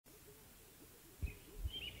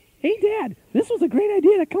Hey, Dad, this was a great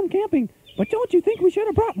idea to come camping, but don't you think we should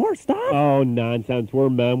have brought more stuff? Oh, nonsense.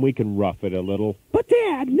 We're men. We can rough it a little. But,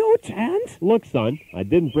 Dad, no tent. Look, son, I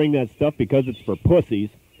didn't bring that stuff because it's for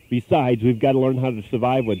pussies. Besides, we've got to learn how to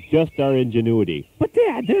survive with just our ingenuity. But,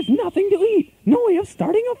 Dad, there's nothing to eat. No way of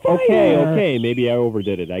starting a fire. Okay, maybe I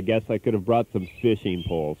overdid it. I guess I could have brought some fishing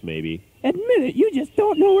poles, maybe. Admit it, you just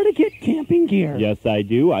don't know where to get camping gear. Yes, I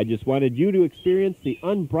do. I just wanted you to experience the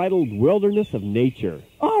unbridled wilderness of nature.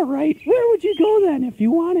 All right, where would you go then if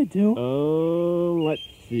you wanted to? Let's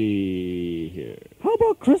see here. How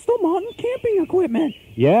about Crystal Mountain camping equipment?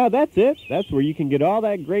 Yeah, that's it. That's where you can get all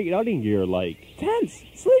that great outing gear like Tents,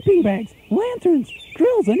 sleeping bags, lanterns,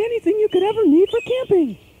 grills, and anything you could ever need for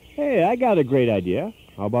camping. Hey, I got a great idea.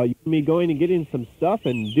 How about you and me going and getting some stuff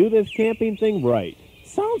and do this camping thing right?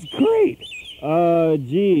 Sounds great.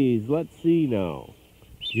 Geez, let's see now.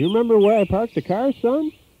 Do you remember where I parked the car,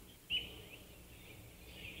 son?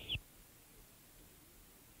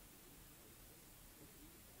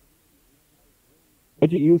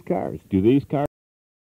 Budget used cars. Do these cars